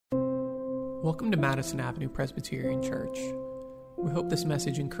Welcome to Madison Avenue Presbyterian Church. We hope this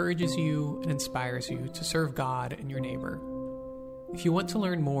message encourages you and inspires you to serve God and your neighbor. If you want to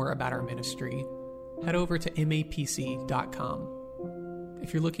learn more about our ministry, head over to mapc.com.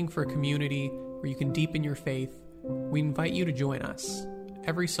 If you're looking for a community where you can deepen your faith, we invite you to join us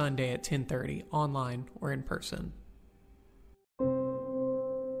every Sunday at 10:30, online or in person.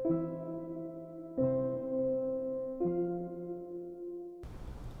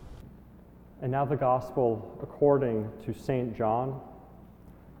 And now the Gospel according to St. John,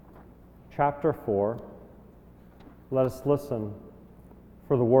 chapter 4. Let us listen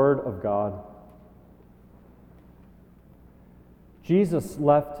for the word of God. Jesus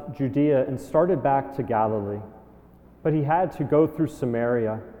left Judea and started back to Galilee, but he had to go through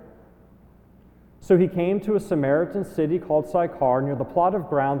Samaria. So he came to a Samaritan city called Sychar, near the plot of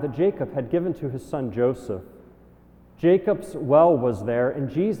ground that Jacob had given to his son Joseph. Jacob's well was there, and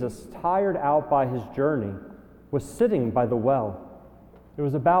Jesus, tired out by his journey, was sitting by the well. It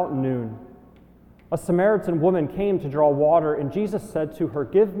was about noon. A Samaritan woman came to draw water, and Jesus said to her,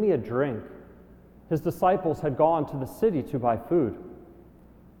 "Give me a drink." His disciples had gone to the city to buy food.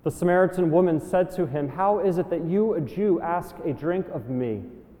 The Samaritan woman said to him, "How is it that you, a Jew, ask a drink of me,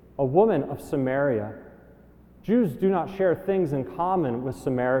 a woman of Samaria? Jews do not share things in common with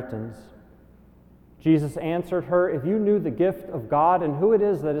Samaritans." Jesus answered her, "If you knew the gift of God and who it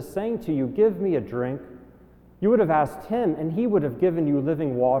is that is saying to you, 'Give me a drink,' you would have asked him, and he would have given you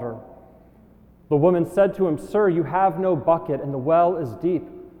living water." The woman said to him, "Sir, you have no bucket, and the well is deep.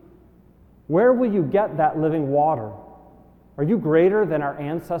 Where will you get that living water? Are you greater than our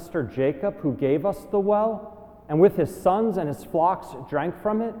ancestor Jacob, who gave us the well, and with his sons and his flocks drank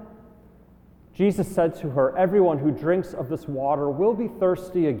from it?" Jesus said to her, "Everyone who drinks of this water will be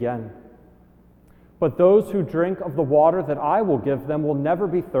thirsty again. But those who drink of the water that I will give them will never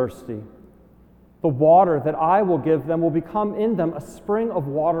be thirsty. The water that I will give them will become in them a spring of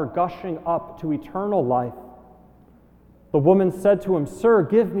water gushing up to eternal life." The woman said to him, "Sir,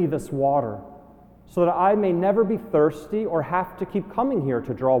 give me this water, so that I may never be thirsty or have to keep coming here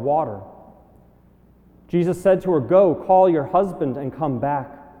to draw water." Jesus said to her, "Go, call your husband and come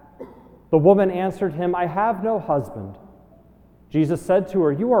back." The woman answered him, "I have no husband." Jesus said to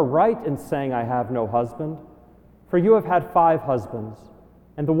her, "You are right in saying, 'I have no husband,' for you have had 5 husbands,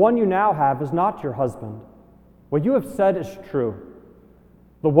 and the one you now have is not your husband. What you have said is true."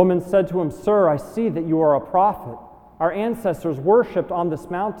 The woman said to him, "Sir, I see that you are a prophet. Our ancestors worshipped on this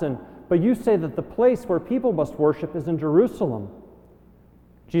mountain, but you say that the place where people must worship is in Jerusalem."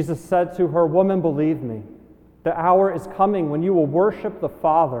 Jesus said to her, "Woman, believe me, the hour is coming when you will worship the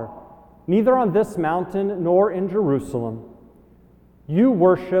Father, neither on this mountain nor in Jerusalem. You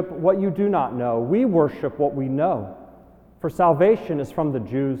worship what you do not know. We worship what we know, for salvation is from the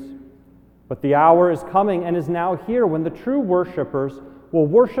Jews. But the hour is coming and is now here when the true worshipers will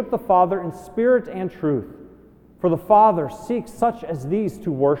worship the Father in spirit and truth, for the Father seeks such as these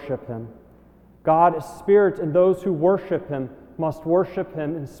to worship him. God is spirit, and those who worship him must worship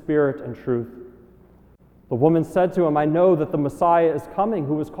him in spirit and truth." The woman said to him, "I know that the Messiah is coming,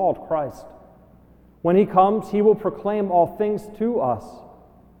 who is called Christ. When he comes, he will proclaim all things to us."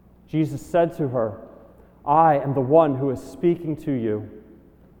 Jesus said to her, "I am the one who is speaking to you."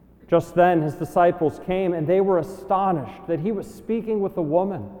 Just then his disciples came, and they were astonished that he was speaking with a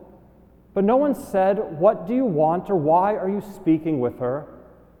woman. But no one said, "What do you want?" or "Why are you speaking with her?"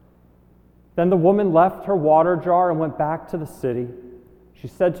 Then the woman left her water jar and went back to the city. She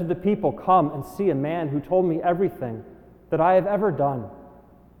said to the people, "Come and see a man who told me everything that I have ever done.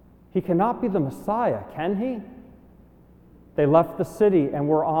 He cannot be the Messiah, can he?" They left the city and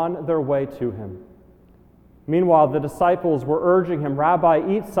were on their way to him. Meanwhile, the disciples were urging him, "Rabbi,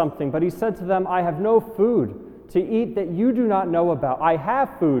 eat something." But he said to them, "I have no food to eat that you do not know about. I have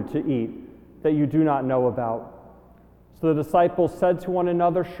food to eat that you do not know about." So the disciples said to one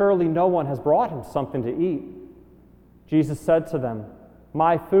another, "Surely no one has brought him something to eat." Jesus said to them,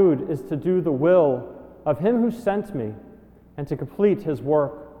 "My food is to do the will of him who sent me and to complete his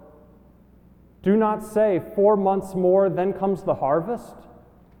work. Do not say, 4 months more, then comes the harvest.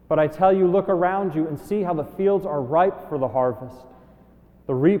 But I tell you, look around you and see how the fields are ripe for the harvest.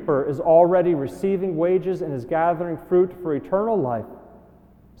 The reaper is already receiving wages and is gathering fruit for eternal life,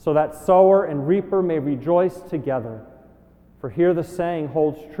 so that sower and reaper may rejoice together. For here the saying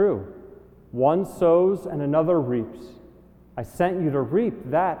holds true, 'One sows and another reaps.' I sent you to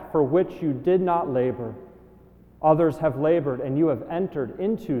reap that for which you did not labor. Others have labored, and you have entered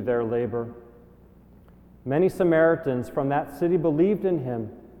into their labor." Many Samaritans from that city believed in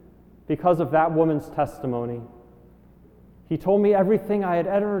him because of that woman's testimony. He told me everything I had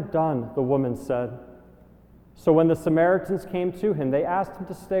ever done, the woman said. So when the Samaritans came to him, they asked him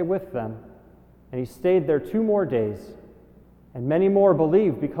to stay with them, and he stayed there 2 more days, and many more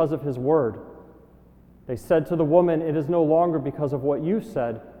believed because of his word. They said to the woman, "It is no longer because of what you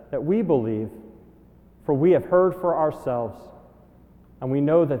said that we believe, for we have heard for ourselves, and we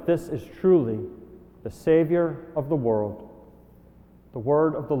know that this is truly the Savior of the world." The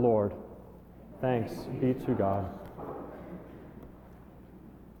word of the Lord. Thanks be to God.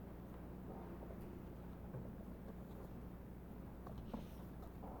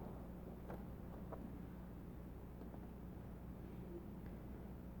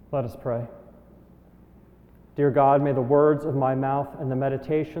 Let us pray. Dear God, may the words of my mouth and the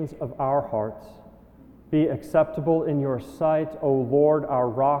meditations of our hearts be acceptable in your sight, O Lord, our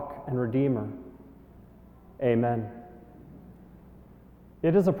rock and redeemer. Amen.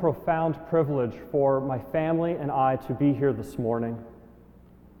 It is a profound privilege for my family and I to be here this morning,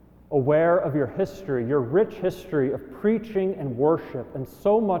 aware of your history, your rich history of preaching and worship, and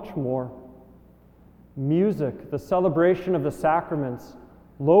so much more. Music, the celebration of the sacraments,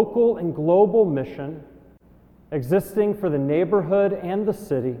 local and global mission, existing for the neighborhood and the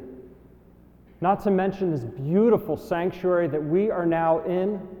city, not to mention this beautiful sanctuary that we are now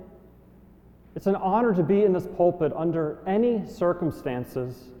in. It's an honor to be in this pulpit under any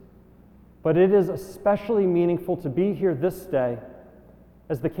circumstances, but it is especially meaningful to be here this day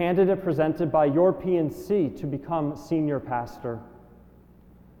as the candidate presented by your PNC to become senior pastor.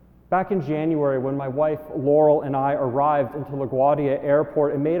 Back in January, when my wife Laurel and I arrived into LaGuardia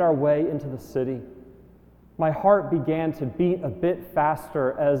Airport and made our way into the city, my heart began to beat a bit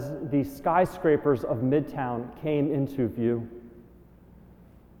faster as the skyscrapers of Midtown came into view.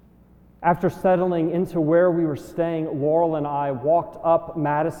 After settling into where we were staying, Laurel and I walked up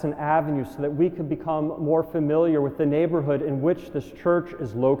Madison Avenue so that we could become more familiar with the neighborhood in which this church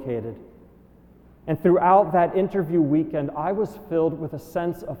is located. And throughout that interview weekend, I was filled with a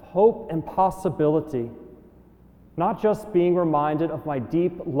sense of hope and possibility, not just being reminded of my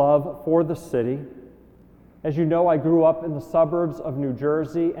deep love for the city. As you know, I grew up in the suburbs of New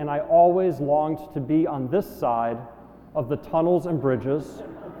Jersey, and I always longed to be on this side of the tunnels and bridges.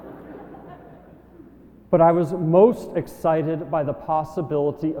 But I was most excited by the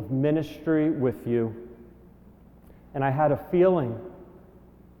possibility of ministry with you. And I had a feeling,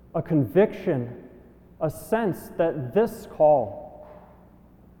 a conviction, a sense that this call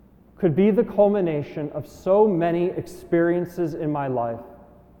could be the culmination of so many experiences in my life,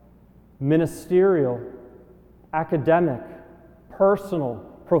 ministerial, academic, personal,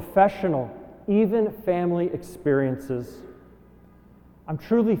 professional, even family experiences. I'm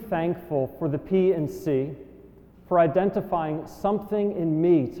truly thankful for the PNC for identifying something in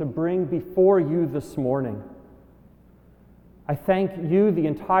me to bring before you this morning. I thank you, the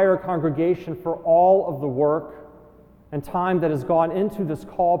entire congregation, for all of the work and time that has gone into this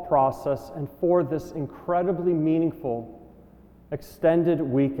call process and for this incredibly meaningful extended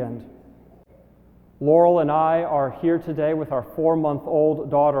weekend. Laurel and I are here today with our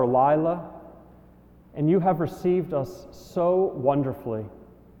 4-month-old daughter, Lila, and you have received us so wonderfully.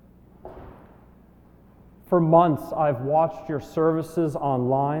 For months, I've watched your services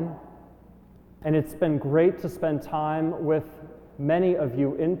online, and it's been great to spend time with many of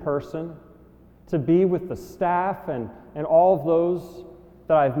you in person, to be with the staff and all of those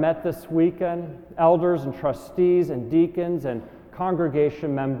that I've met this weekend, elders and trustees and deacons and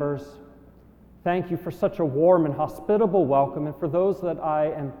congregation members. Thank you for such a warm and hospitable welcome, and for those that I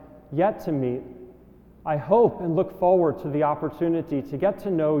am yet to meet, I hope and look forward to the opportunity to get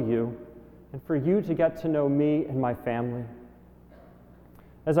to know you and for you to get to know me and my family.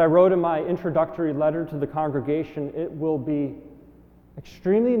 As I wrote in my introductory letter to the congregation, it will be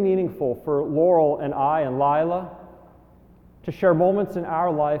extremely meaningful for Laurel and I and Lila to share moments in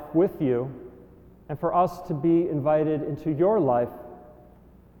our life with you and for us to be invited into your life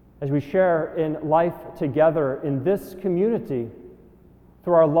as we share in life together in this community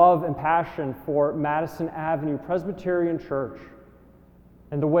through our love and passion for Madison Avenue Presbyterian Church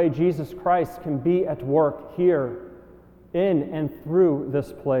and the way Jesus Christ can be at work here in and through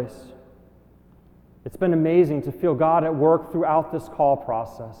this place. It's been amazing to feel God at work throughout this call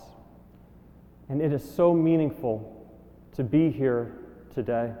process, and it is so meaningful to be here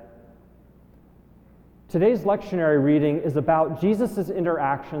today. Today's lectionary reading is about Jesus'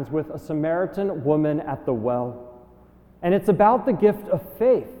 interactions with a Samaritan woman at the well, and it's about the gift of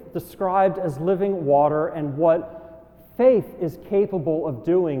faith, described as living water, and what faith is capable of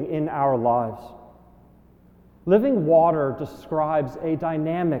doing in our lives. Living water describes a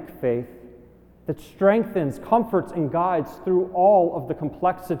dynamic faith that strengthens, comforts, and guides through all of the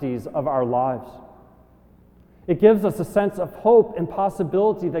complexities of our lives. It gives us a sense of hope and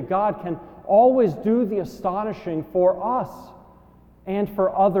possibility that God can always do the astonishing for us and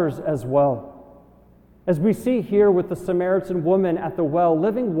for others as well. As we see here with the Samaritan woman at the well,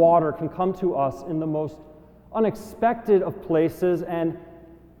 living water can come to us in the most unexpected of places and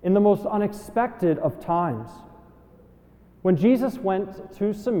in the most unexpected of times. When Jesus went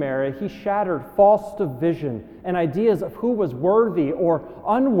to Samaria, he shattered false division and ideas of who was worthy or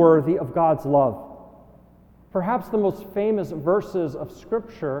unworthy of God's love. Perhaps the most famous verses of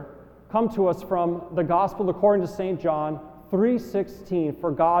Scripture come to us from the Gospel according to St. John 3:16.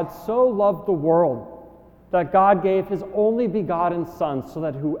 For God so loved the world that God gave his only begotten Son, so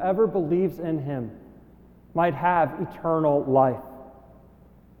that whoever believes in him might have eternal life.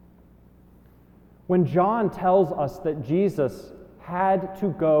 When John tells us that Jesus had to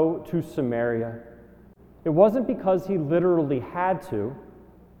go to Samaria, it wasn't because he literally had to,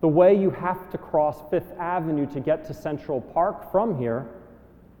 the way you have to cross Fifth Avenue to get to Central Park from here,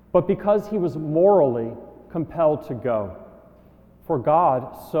 but because he was morally compelled to go. For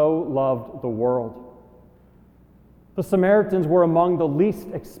God so loved the world. The Samaritans were among the least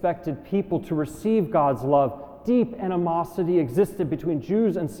expected people to receive God's love. Deep animosity existed between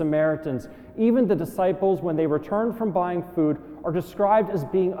Jews and Samaritans. Even the disciples, when they returned from buying food, are described as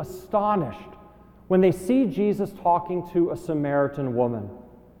being astonished when they see Jesus talking to a Samaritan woman.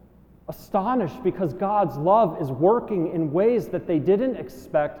 Astonished because God's love is working in ways that they didn't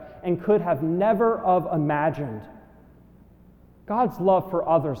expect and could have never have imagined. God's love for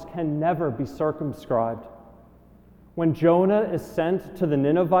others can never be circumscribed. When Jonah is sent to the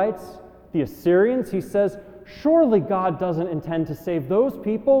Ninevites, the Assyrians, he says, surely God doesn't intend to save those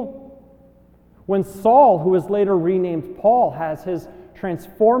people. When Saul, who is later renamed Paul, has his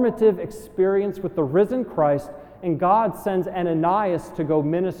transformative experience with the risen Christ, and God sends Ananias to go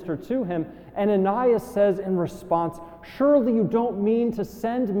minister to him, Ananias says in response, surely you don't mean to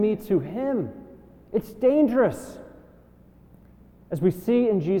send me to him. It's dangerous. As we see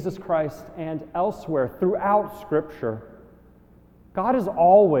in Jesus Christ and elsewhere throughout Scripture, God is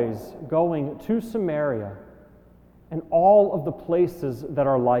always going to Samaria and all of the places that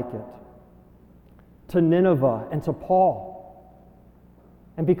are like it, to Nineveh and to Paul.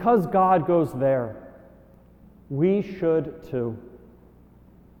 And because God goes there, we should too.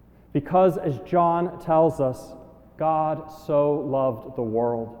 Because, as John tells us, God so loved the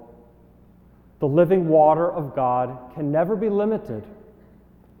world. The living water of God can never be limited.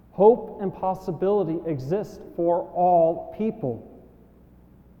 Hope and possibility exist for all people.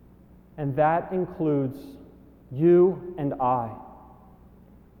 And that includes you and I.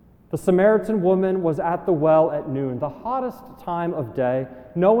 The Samaritan woman was at the well at noon, the hottest time of day,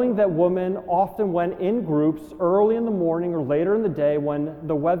 knowing that women often went in groups early in the morning or later in the day when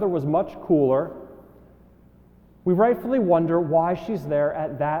the weather was much cooler. We rightfully wonder why she's there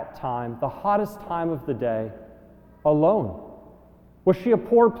at that time, the hottest time of the day, alone. Was she a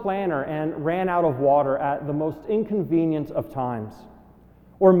poor planner and ran out of water at the most inconvenient of times?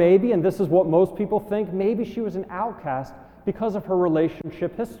 Or maybe, and this is what most people think, maybe she was an outcast because of her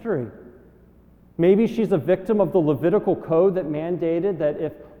relationship history. Maybe she's a victim of the Levitical code that mandated that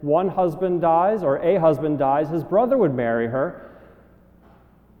if one husband dies or a husband dies, his brother would marry her.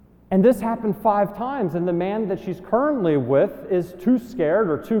 And this happened 5 times, and the man that she's currently with is too scared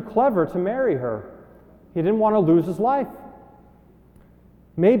or too clever to marry her. He didn't want to lose his life.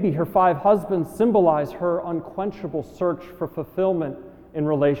 Maybe her 5 husbands symbolize her unquenchable search for fulfillment in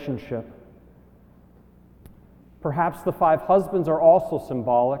relationship. Perhaps the 5 husbands are also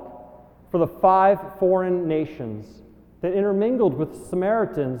symbolic for the 5 foreign nations that intermingled with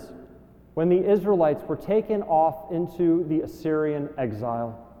Samaritans when the Israelites were taken off into the Assyrian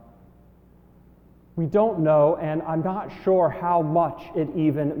exile. We don't know, and I'm not sure how much it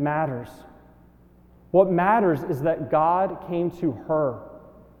even matters. What matters is that God came to her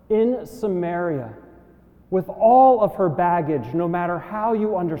in Samaria with all of her baggage, no matter how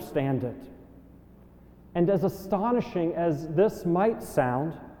you understand it. And as astonishing as this might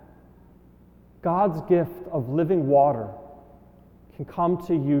sound, God's gift of living water can come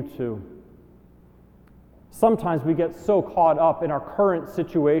to you too. Sometimes we get so caught up in our current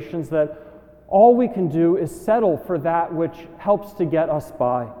situations that all we can do is settle for that which helps to get us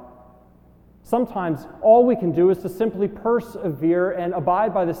by. Sometimes all we can do is to simply persevere and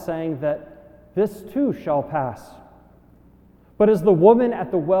abide by the saying that this too shall pass. But as the woman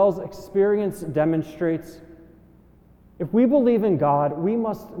at the well's experience demonstrates, if we believe in God, we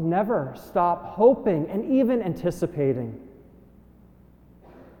must never stop hoping and even anticipating.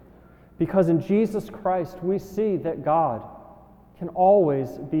 Because in Jesus Christ, we see that God can always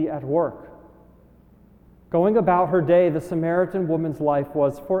be at work. Going about her day, the Samaritan woman's life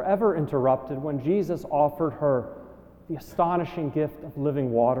was forever interrupted when Jesus offered her the astonishing gift of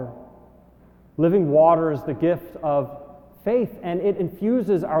living water. Living water is the gift of faith, and it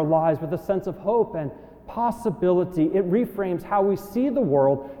infuses our lives with a sense of hope and possibility. It reframes how we see the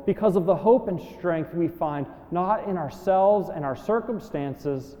world because of the hope and strength we find not in ourselves and our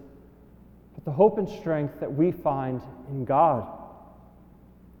circumstances, but the hope and strength that we find in God.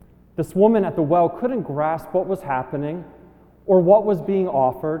 This woman at the well couldn't grasp what was happening or what was being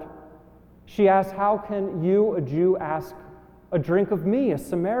offered. She asked, "How can you, a Jew, ask a drink of me, a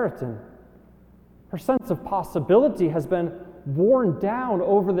Samaritan?" Her sense of possibility has been worn down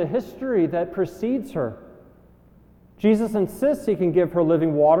over the history that precedes her. Jesus insists he can give her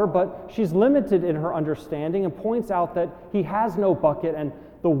living water, but she's limited in her understanding and points out that he has no bucket and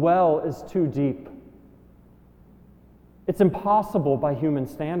the well is too deep. It's impossible by human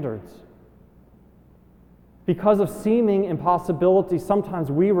standards. Because of seeming impossibility,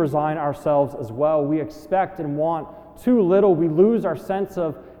 sometimes we resign ourselves as well. We expect and want too little. We lose our sense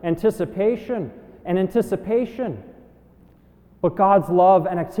of anticipation. But God's love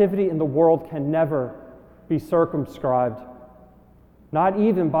and activity in the world can never be circumscribed, not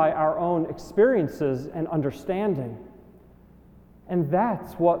even by our own experiences and understanding. And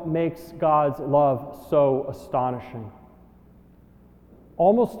that's what makes God's love so astonishing.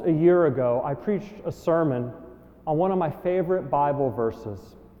 Almost a year ago, I preached a sermon on one of my favorite Bible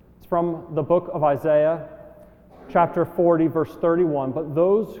verses. It's from the book of Isaiah, chapter 40, verse 31. "But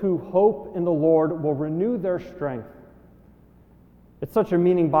those who hope in the Lord will renew their strength." It's such a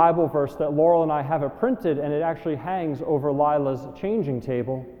meaning Bible verse that Laurel and I have it printed, and it actually hangs over Lila's changing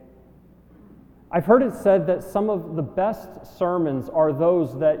table. I've heard it said that some of the best sermons are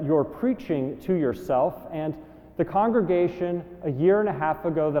those that you're preaching to yourself, and the congregation a year and a half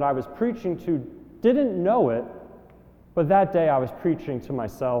ago that I was preaching to didn't know it, but that day I was preaching to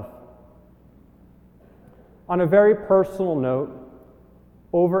myself. On a very personal note,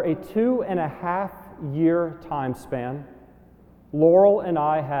 over a 2.5-year time span, Laurel and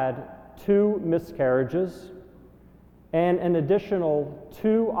I had 2 miscarriages and an additional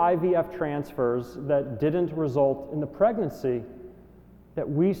 2 IVF transfers that didn't result in the pregnancy that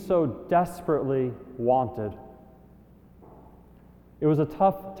we so desperately wanted. It was a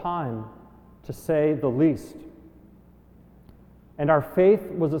tough time, to say the least. And our faith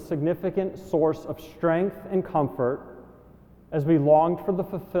was a significant source of strength and comfort as we longed for the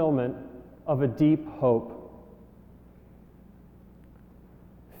fulfillment of a deep hope.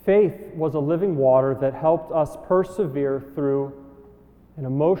 Faith was a living water that helped us persevere through an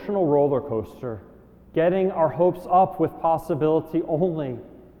emotional roller coaster, getting our hopes up with possibility only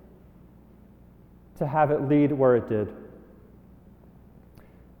to have it lead where it did.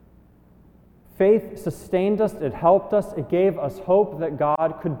 Faith sustained us, it helped us, it gave us hope that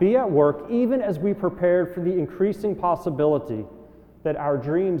God could be at work even as we prepared for the increasing possibility that our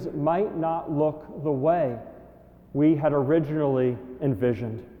dreams might not look the way we had originally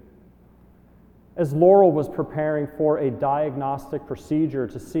envisioned. As Laurel was preparing for a diagnostic procedure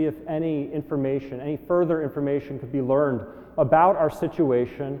to see if any further information could be learned about our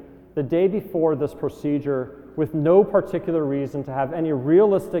situation, the day before this procedure, with no particular reason to have any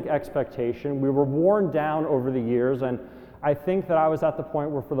realistic expectation, we were worn down over the years, and I think that I was at the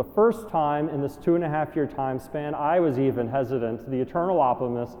point where for the first time in this 2.5-year time span, I was even hesitant, the eternal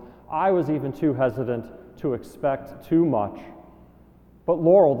optimist, I was even too hesitant to expect too much. But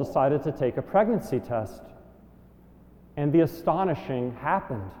Laurel decided to take a pregnancy test, and the astonishing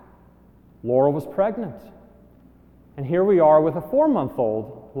happened. Laurel was pregnant, and here we are with a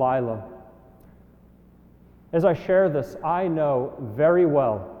 4-month-old, Lila. As I share this, I know very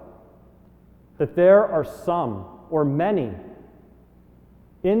well that there are some, or many,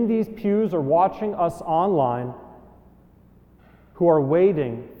 in these pews or watching us online who are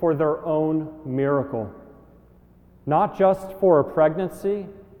waiting for their own miracle. Not just for a pregnancy,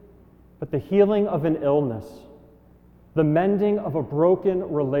 but the healing of an illness, the mending of a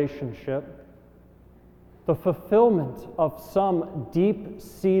broken relationship, the fulfillment of some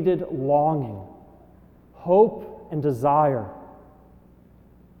deep-seated longing, hope, and desire.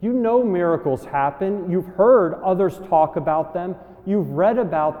 You know miracles happen. You've heard others talk about them. You've read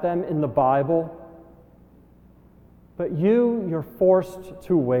about them in the Bible. But you're forced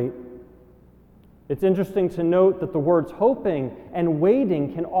to wait. It's interesting to note that the words hoping and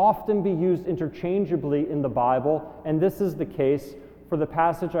waiting can often be used interchangeably in the Bible, and this is the case for the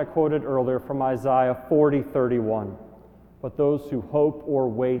passage I quoted earlier from Isaiah 40:31. but those who hope or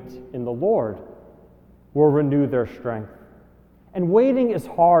wait in the Lord will renew their strength. And waiting is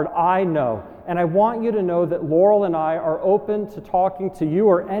hard, I know, and I want you to know that Laurel and I are open to talking to you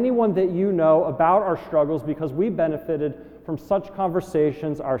or anyone that you know about our struggles because we benefited from such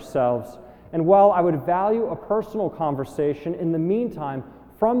conversations ourselves. And while I would value a personal conversation, in the meantime,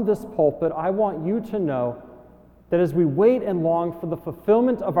 from this pulpit, I want you to know that as we wait and long for the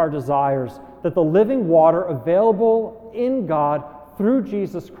fulfillment of our desires, that the living water available in God through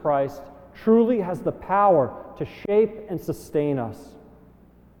Jesus Christ truly has the power to shape and sustain us.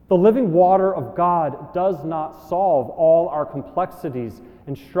 The living water of God does not solve all our complexities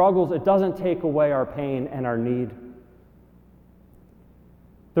and struggles. It doesn't take away our pain and our need.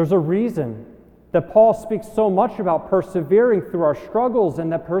 There's a reason that Paul speaks so much about persevering through our struggles,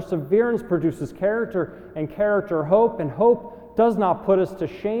 and that perseverance produces character, and character hope, and hope does not put us to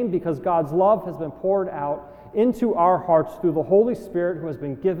shame because God's love has been poured out into our hearts through the Holy Spirit who has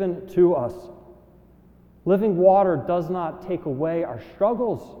been given to us. Living water does not take away our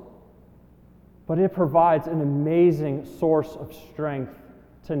struggles, but it provides an amazing source of strength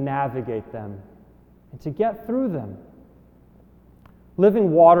to navigate them and to get through them.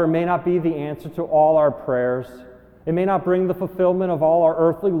 Living water may not be the answer to all our prayers. It may not bring the fulfillment of all our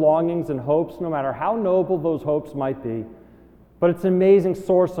earthly longings and hopes, no matter how noble those hopes might be. But it's an amazing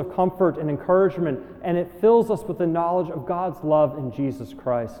source of comfort and encouragement, and it fills us with the knowledge of God's love in Jesus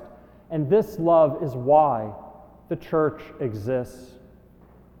Christ. And this love is why the church exists.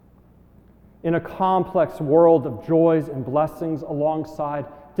 In a complex world of joys and blessings alongside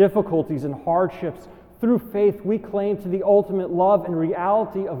difficulties and hardships, through faith, we claim to the ultimate love and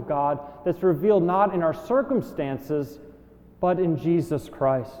reality of God that's revealed not in our circumstances, but in Jesus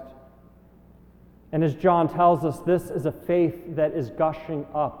Christ. And as John tells us, this is a faith that is gushing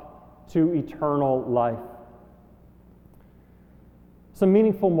up to eternal life. Some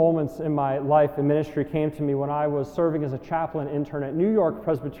meaningful moments in my life and ministry came to me when I was serving as a chaplain intern at New York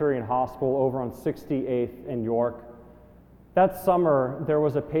Presbyterian Hospital over on 68th and York. That summer, there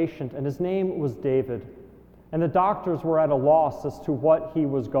was a patient, and his name was David. And the doctors were at a loss as to what he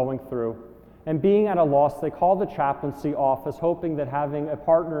was going through. And being at a loss, they called the chaplaincy office, hoping that having a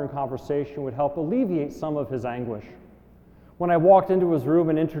partner in conversation would help alleviate some of his anguish. When I walked into his room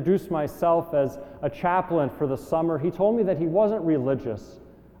and introduced myself as a chaplain for the summer, he told me that he wasn't religious.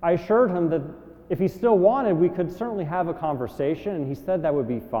 I assured him that if he still wanted, we could certainly have a conversation, and he said that would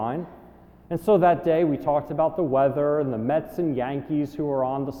be fine. And so that day, we talked about the weather and the Mets and Yankees who were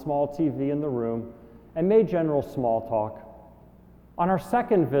on the small TV in the room, and made general small talk. On our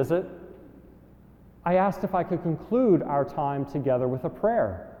second visit, I asked if I could conclude our time together with a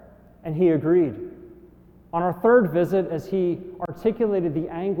prayer, and he agreed. On our third visit, as he articulated the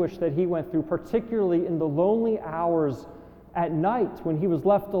anguish that he went through, particularly in the lonely hours at night when he was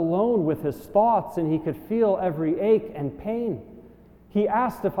left alone with his thoughts and he could feel every ache and pain, he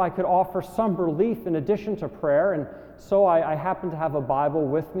asked if I could offer some relief in addition to prayer, and so I happened to have a Bible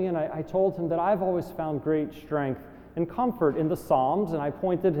with me, and I told him that I've always found great strength and comfort in the Psalms, and I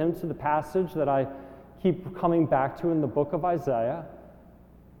pointed him to the passage that I keep coming back to in the book of Isaiah,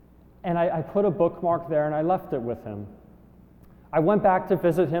 and I put a bookmark there, and I left it with him. I went back to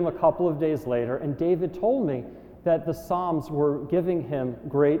visit him a couple of days later, and David told me that the Psalms were giving him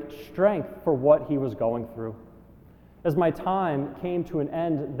great strength for what he was going through. As my time came to an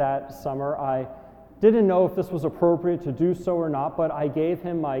end that summer, I didn't know if this was appropriate to do so or not, but I gave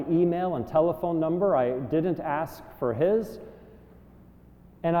him my email and telephone number. I didn't ask for his.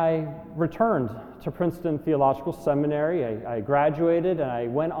 And I returned to Princeton Theological Seminary. I graduated, and I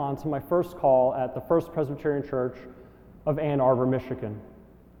went on to my first call at the First Presbyterian Church of Ann Arbor, Michigan.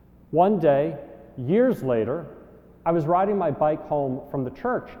 One day, years later, I was riding my bike home from the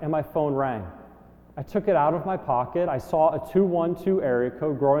church, and my phone rang. I took it out of my pocket. I saw a 212 area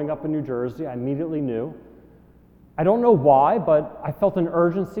code. Growing up in New Jersey, I immediately knew. I don't know why, but I felt an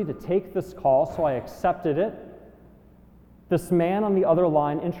urgency to take this call, so I accepted it. This man on the other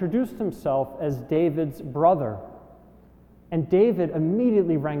line introduced himself as David's brother. And David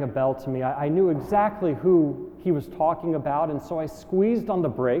immediately rang a bell to me. I knew exactly who he was talking about, and so I squeezed on the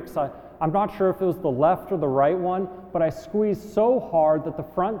brakes. I'm not sure if it was the left or the right one, but I squeezed so hard that the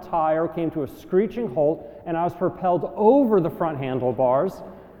front tire came to a screeching halt, and I was propelled over the front handlebars,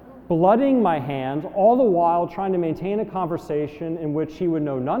 blooding my hand, all the while trying to maintain a conversation in which he would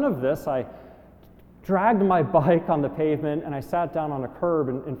know none of this. I dragged my bike on the pavement, and I sat down on a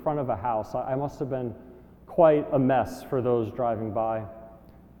curb in front of a house. I must have been quite a mess for those driving by.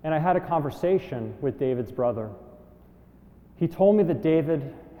 And I had a conversation with David's brother. He told me that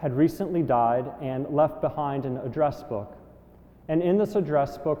David had recently died and left behind an address book And in this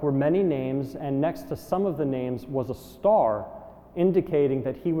address book were many names, and next to some of the names was a star indicating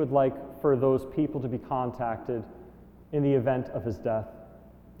that he would like for those people to be contacted in the event of his death.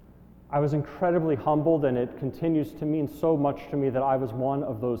 I was incredibly humbled, and it continues to mean so much to me that I was one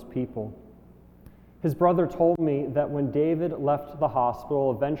of those people. His brother told me that when David left the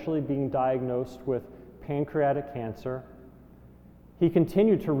hospital, eventually being diagnosed with pancreatic cancer, he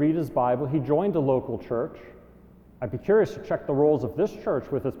continued to read his Bible. He joined a local church. I'd be curious to check the rolls of this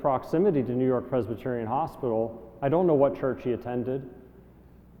church with its proximity to New York Presbyterian Hospital. I don't know what church he attended.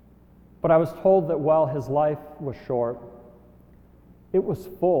 But I was told that while his life was short, it was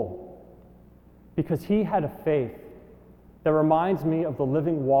full, because he had a faith that reminds me of the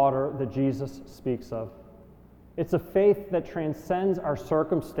living water that Jesus speaks of. It's a faith that transcends our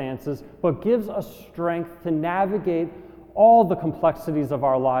circumstances, but gives us strength to navigate all the complexities of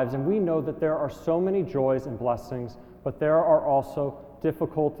our lives. And we know that there are so many joys and blessings, but there are also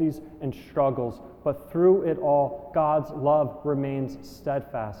difficulties and struggles. But through it all, God's love remains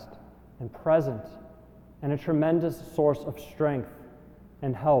steadfast and present, and a tremendous source of strength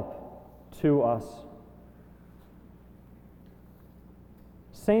and help to us.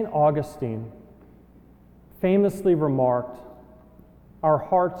 St. Augustine famously remarked, "Our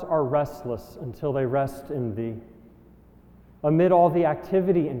hearts are restless until they rest in thee." Amid all the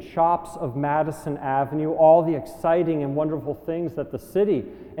activity and shops of Madison Avenue, all the exciting and wonderful things that the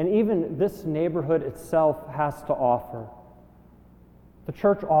city and even this neighborhood itself has to offer, the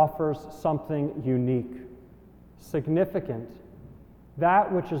church offers something unique, significant,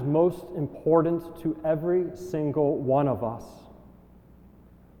 that which is most important to every single one of us: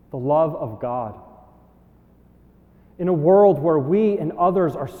 the love of God. In a world where we and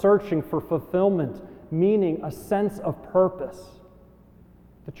others are searching for fulfillment, meaning, a sense of purpose,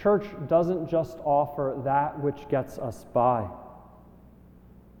 the church doesn't just offer that which gets us by.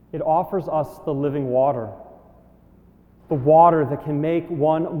 It offers us the living water, the water that can make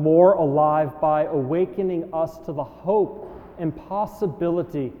one more alive by awakening us to the hope and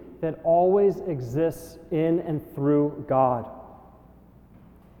possibility that always exists in and through God.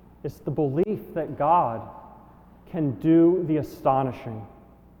 It's the belief that God can do the astonishing.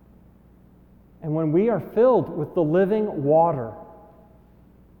 And when we are filled with the living water,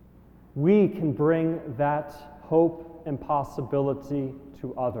 we can bring that hope and possibility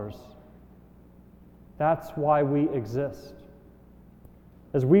to others. That's why we exist.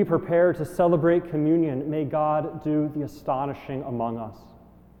 As we prepare to celebrate communion, may God do the astonishing among us.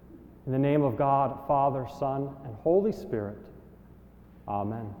 In the name of God, Father, Son, and Holy Spirit,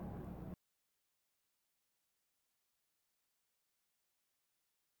 amen.